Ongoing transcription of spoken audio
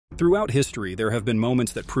Throughout history, there have been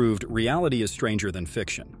moments that proved reality is stranger than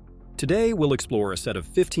fiction. Today, we'll explore a set of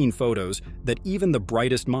 15 photos that even the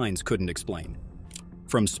brightest minds couldn't explain.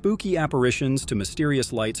 From spooky apparitions to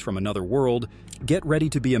mysterious lights from another world, get ready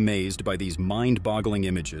to be amazed by these mind-boggling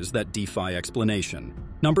images that defy explanation.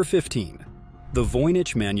 Number 15. The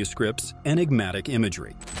Voynich Manuscript's enigmatic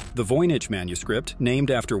imagery. The Voynich manuscript,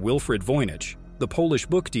 named after Wilfrid Voynich, the Polish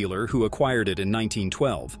book dealer who acquired it in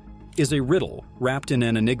 1912, is a riddle wrapped in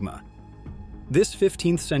an enigma. This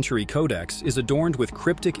 15th century codex is adorned with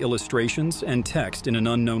cryptic illustrations and text in an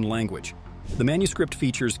unknown language. The manuscript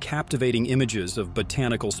features captivating images of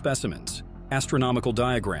botanical specimens, astronomical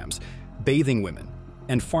diagrams, bathing women,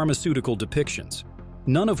 and pharmaceutical depictions,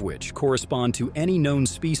 none of which correspond to any known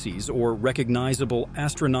species or recognizable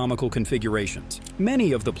astronomical configurations.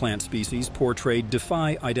 Many of the plant species portrayed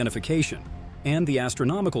defy identification, and the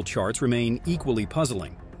astronomical charts remain equally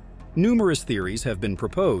puzzling. Numerous theories have been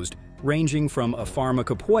proposed, ranging from a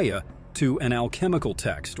pharmacopoeia to an alchemical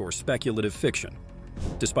text or speculative fiction.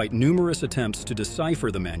 Despite numerous attempts to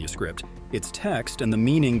decipher the manuscript, its text and the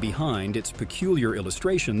meaning behind its peculiar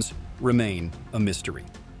illustrations remain a mystery.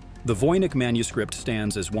 The Voynich manuscript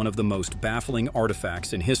stands as one of the most baffling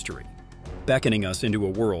artifacts in history, beckoning us into a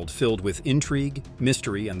world filled with intrigue,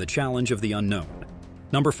 mystery, and the challenge of the unknown.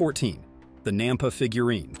 Number 14. The Nampa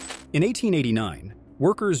figurine. In 1889,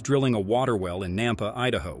 workers drilling a water well in Nampa,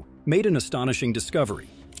 Idaho, made an astonishing discovery: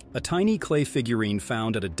 a tiny clay figurine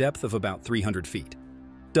found at a depth of about 300 feet.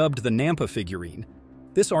 Dubbed the Nampa figurine,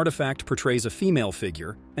 this artifact portrays a female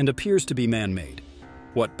figure and appears to be man-made.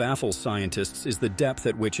 What baffles scientists is the depth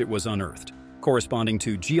at which it was unearthed, corresponding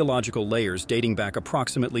to geological layers dating back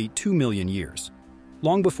approximately 2 million years,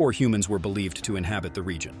 long before humans were believed to inhabit the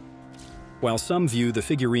region. While some view the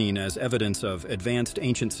figurine as evidence of advanced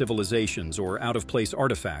ancient civilizations or out-of-place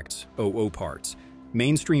artifacts, OO parts,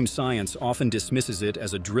 mainstream science often dismisses it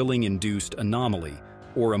as a drilling-induced anomaly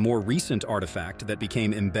or a more recent artifact that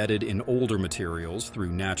became embedded in older materials through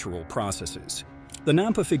natural processes. The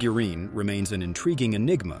Nampa figurine remains an intriguing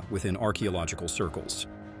enigma within archaeological circles.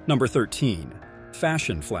 Number 13.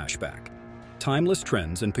 Fashion flashback. Timeless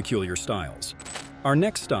trends and peculiar styles. Our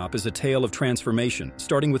next stop is a tale of transformation,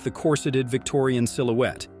 starting with the corseted Victorian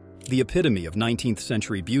silhouette, the epitome of 19th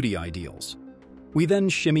century beauty ideals. We then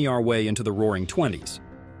shimmy our way into the Roaring '20s,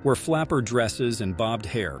 where flapper dresses and bobbed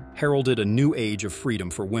hair heralded a new age of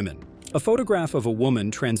freedom for women. A photograph of a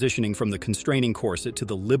woman transitioning from the constraining corset to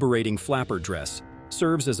the liberating flapper dress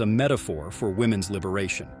serves as a metaphor for women's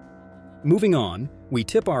liberation. Moving on, we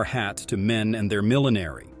tip our hats to men and their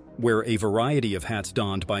millinery, where a variety of hats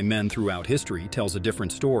donned by men throughout history tells a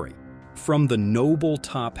different story. From the noble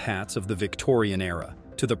top hats of the Victorian era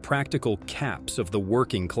to the practical caps of the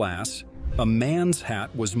working class, a man's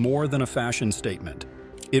hat was more than a fashion statement.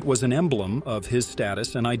 It was an emblem of his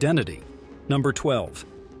status and identity. Number 12.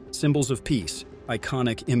 Symbols of peace,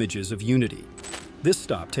 iconic images of unity. This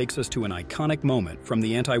stop takes us to an iconic moment from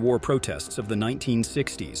the anti-war protests of the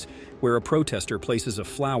 1960s, where a protester places a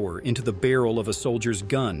flower into the barrel of a soldier's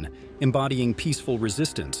gun, embodying peaceful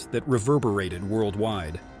resistance that reverberated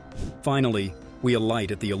worldwide. Finally, we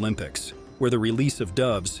alight at the Olympics, where the release of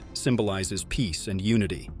doves symbolizes peace and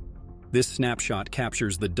unity. This snapshot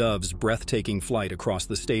captures the dove's breathtaking flight across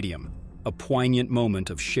the stadium, a poignant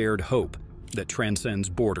moment of shared hope that transcends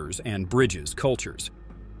borders and bridges cultures.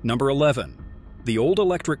 Number 11. The Old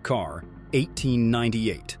Electric Car,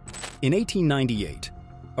 1898. In 1898,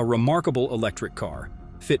 a remarkable electric car,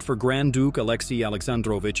 fit for Grand Duke Alexei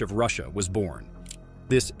Alexandrovich of Russia, was born.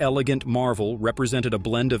 This elegant marvel represented a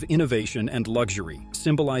blend of innovation and luxury,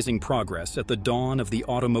 symbolizing progress at the dawn of the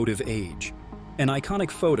automotive age. An iconic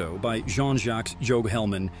photo by Jean-Jacques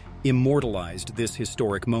Joghelman immortalized this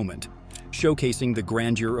historic moment, showcasing the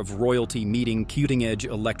grandeur of royalty meeting cutting-edge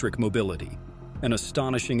electric mobility, an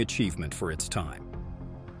astonishing achievement for its time.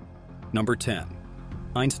 Number 10.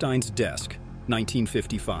 Einstein's desk,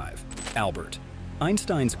 1955. Albert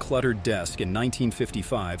Einstein's cluttered desk in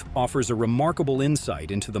 1955 offers a remarkable insight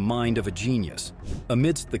into the mind of a genius.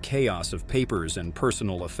 Amidst the chaos of papers and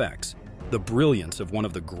personal effects, the brilliance of one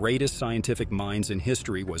of the greatest scientific minds in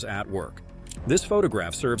history was at work. This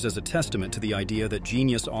photograph serves as a testament to the idea that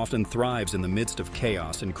genius often thrives in the midst of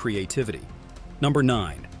chaos and creativity. Number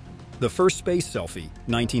 9. The first space selfie,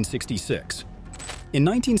 1966. In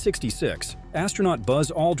 1966, astronaut Buzz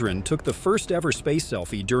Aldrin took the first ever space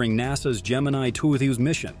selfie during NASA's Gemini 2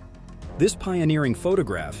 mission. This pioneering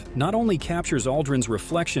photograph not only captures Aldrin's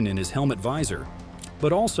reflection in his helmet visor,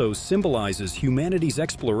 but also symbolizes humanity's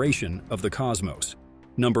exploration of the cosmos.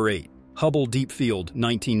 Number 8. Hubble Deep Field,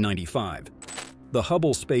 1995. The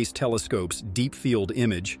Hubble Space Telescope's Deep Field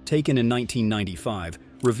image, taken in 1995,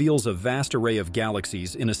 reveals a vast array of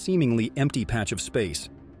galaxies in a seemingly empty patch of space.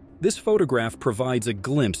 This photograph provides a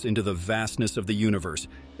glimpse into the vastness of the universe,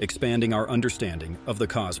 expanding our understanding of the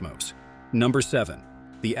cosmos. Number 7.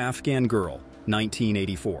 The Afghan Girl,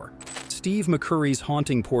 1984. Steve McCurry's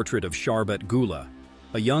haunting portrait of Sharbat Gula,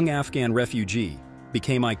 a young Afghan refugee,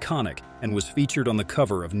 became iconic and was featured on the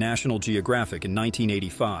cover of National Geographic in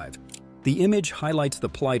 1985. The image highlights the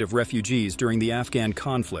plight of refugees during the Afghan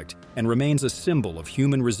conflict and remains a symbol of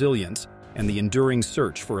human resilience and the enduring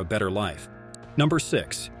search for a better life. Number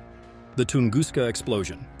 6. The Tunguska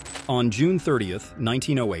Explosion. On June 30,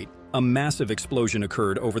 1908, a massive explosion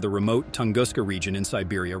occurred over the remote Tunguska region in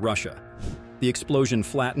Siberia, Russia. The explosion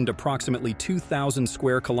flattened approximately 2,000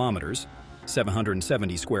 square kilometers,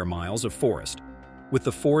 770 square miles of forest, with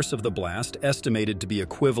the force of the blast estimated to be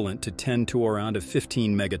equivalent to 10 to around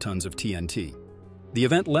 15 megatons of TNT. The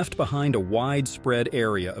event left behind a widespread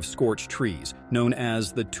area of scorched trees, known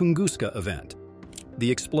as the Tunguska event. The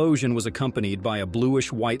explosion was accompanied by a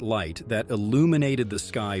bluish-white light that illuminated the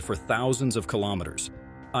sky for thousands of kilometers.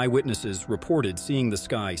 Eyewitnesses reported seeing the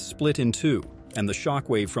sky split in two, and the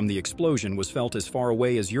shockwave from the explosion was felt as far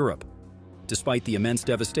away as Europe. Despite the immense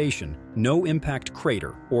devastation, no impact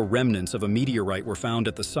crater or remnants of a meteorite were found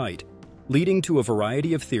at the site, leading to a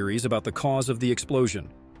variety of theories about the cause of the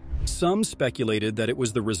explosion. Some speculated that it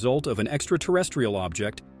was the result of an extraterrestrial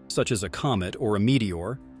object, such as a comet or a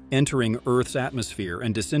meteor, entering Earth's atmosphere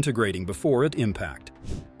and disintegrating before its impact.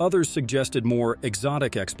 Others suggested more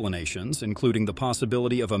exotic explanations, including the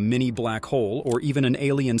possibility of a mini black hole or even an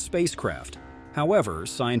alien spacecraft. However,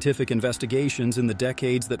 scientific investigations in the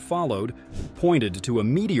decades that followed pointed to a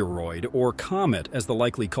meteoroid or comet as the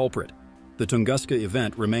likely culprit. The Tunguska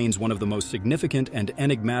event remains one of the most significant and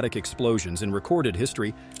enigmatic explosions in recorded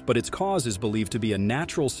history, but its cause is believed to be a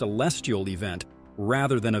natural celestial event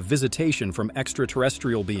rather than a visitation from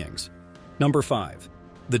extraterrestrial beings. Number 5.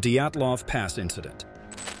 The Dyatlov Pass Incident.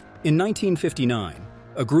 In 1959,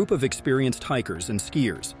 a group of experienced hikers and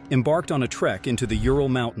skiers embarked on a trek into the Ural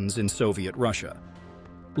Mountains in Soviet Russia.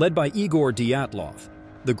 Led by Igor Dyatlov,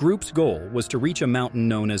 the group's goal was to reach a mountain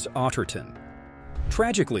known as Otterton.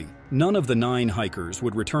 Tragically, none of the 9 hikers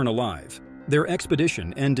would return alive. Their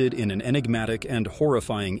expedition ended in an enigmatic and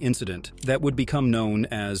horrifying incident that would become known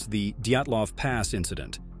as the Dyatlov Pass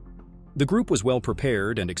Incident. The group was well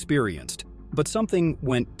prepared and experienced, but something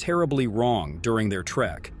went terribly wrong during their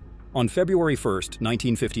trek. On February 1,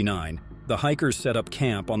 1959, the hikers set up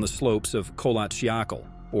camp on the slopes of Kolatshyakal,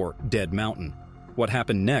 or Dead Mountain. What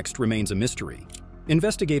happened next remains a mystery.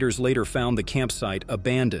 Investigators later found the campsite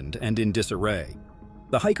abandoned and in disarray.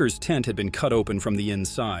 The hikers' tent had been cut open from the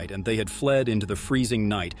inside, and they had fled into the freezing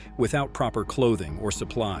night without proper clothing or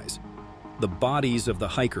supplies. The bodies of the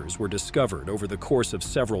hikers were discovered over the course of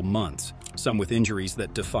several months, some with injuries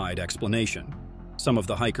that defied explanation. Some of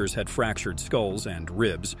the hikers had fractured skulls and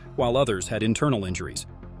ribs, while others had internal injuries.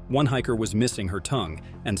 One hiker was missing her tongue,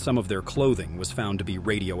 and some of their clothing was found to be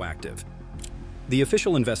radioactive. The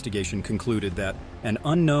official investigation concluded that an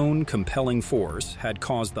unknown, compelling force had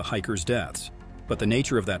caused the hikers' deaths, but the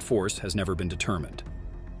nature of that force has never been determined.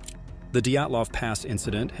 The Dyatlov Pass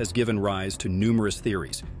incident has given rise to numerous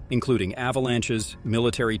theories, including avalanches,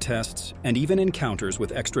 military tests, and even encounters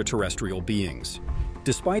with extraterrestrial beings.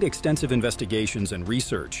 Despite extensive investigations and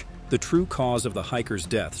research, the true cause of the hikers'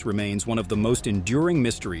 deaths remains one of the most enduring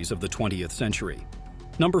mysteries of the 20th century.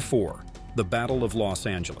 Number 4. The Battle of Los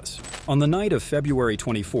Angeles. On the night of February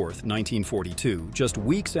 24, 1942, just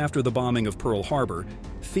weeks after the bombing of Pearl Harbor,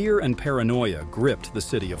 fear and paranoia gripped the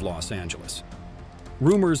city of Los Angeles.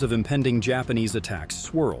 Rumors of impending Japanese attacks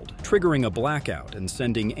swirled, triggering a blackout and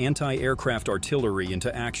sending anti-aircraft artillery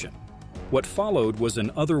into action. What followed was an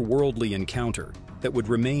otherworldly encounter that would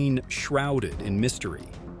remain shrouded in mystery.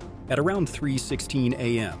 At around 3:16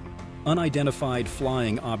 a.m., unidentified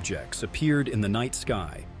flying objects appeared in the night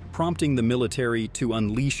sky, prompting the military to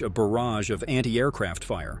unleash a barrage of anti-aircraft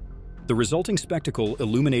fire. The resulting spectacle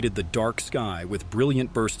illuminated the dark sky with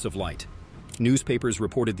brilliant bursts of light. Newspapers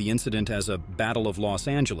reported the incident as a Battle of Los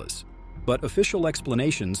Angeles, but official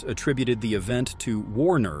explanations attributed the event to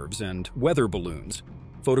war nerves and weather balloons.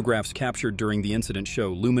 Photographs captured during the incident show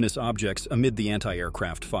luminous objects amid the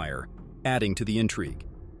anti-aircraft fire, adding to the intrigue.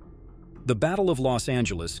 The Battle of Los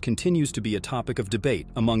Angeles continues to be a topic of debate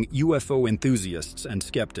among UFO enthusiasts and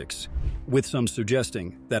skeptics, with some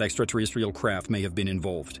suggesting that extraterrestrial craft may have been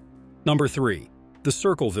involved. Number 3. The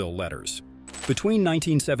Circleville Letters. Between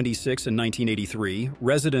 1976 and 1983,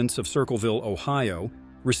 residents of Circleville, Ohio,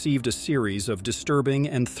 received a series of disturbing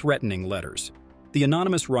and threatening letters. The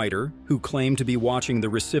anonymous writer, who claimed to be watching the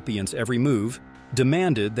recipient's every move,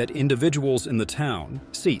 demanded that individuals in the town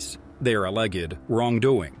cease their alleged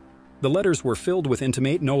wrongdoing. The letters were filled with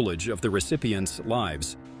intimate knowledge of the recipients'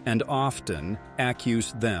 lives and often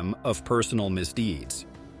accused them of personal misdeeds.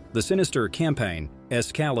 The sinister campaign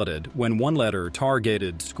escalated when one letter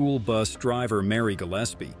targeted school bus driver Mary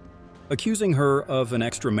Gillespie, accusing her of an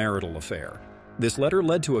extramarital affair. This letter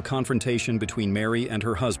led to a confrontation between Mary and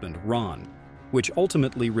her husband, Ron, which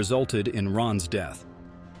ultimately resulted in Ron's death.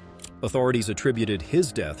 Authorities attributed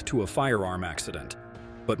his death to a firearm accident,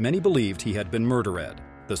 but many believed he had been murdered.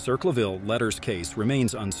 The Circleville letters case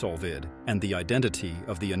remains unsolved, and the identity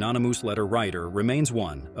of the anonymous letter writer remains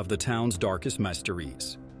one of the town's darkest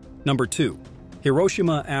mysteries. Number 2.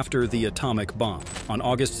 Hiroshima after the atomic bomb. On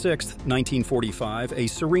August 6, 1945, a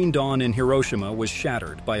serene dawn in Hiroshima was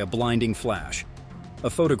shattered by a blinding flash. A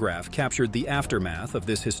photograph captured the aftermath of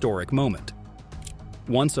this historic moment.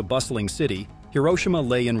 Once a bustling city, Hiroshima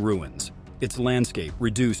lay in ruins, its landscape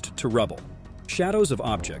reduced to rubble. Shadows of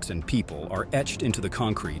objects and people are etched into the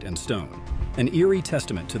concrete and stone, an eerie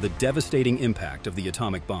testament to the devastating impact of the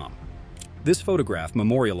atomic bomb. This photograph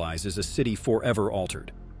memorializes a city forever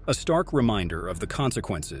altered, a stark reminder of the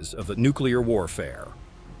consequences of nuclear warfare.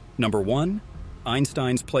 Number 1.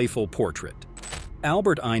 Einstein's playful portrait.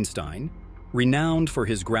 Albert Einstein, renowned for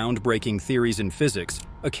his groundbreaking theories in physics,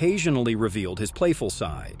 occasionally revealed his playful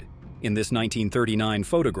side. In this 1939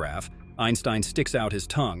 photograph, Einstein sticks out his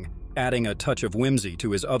tongue, adding a touch of whimsy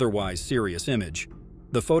to his otherwise serious image.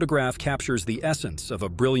 The photograph captures the essence of a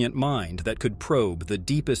brilliant mind that could probe the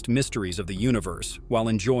deepest mysteries of the universe while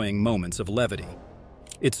enjoying moments of levity.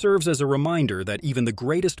 It serves as a reminder that even the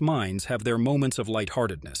greatest minds have their moments of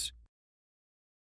lightheartedness.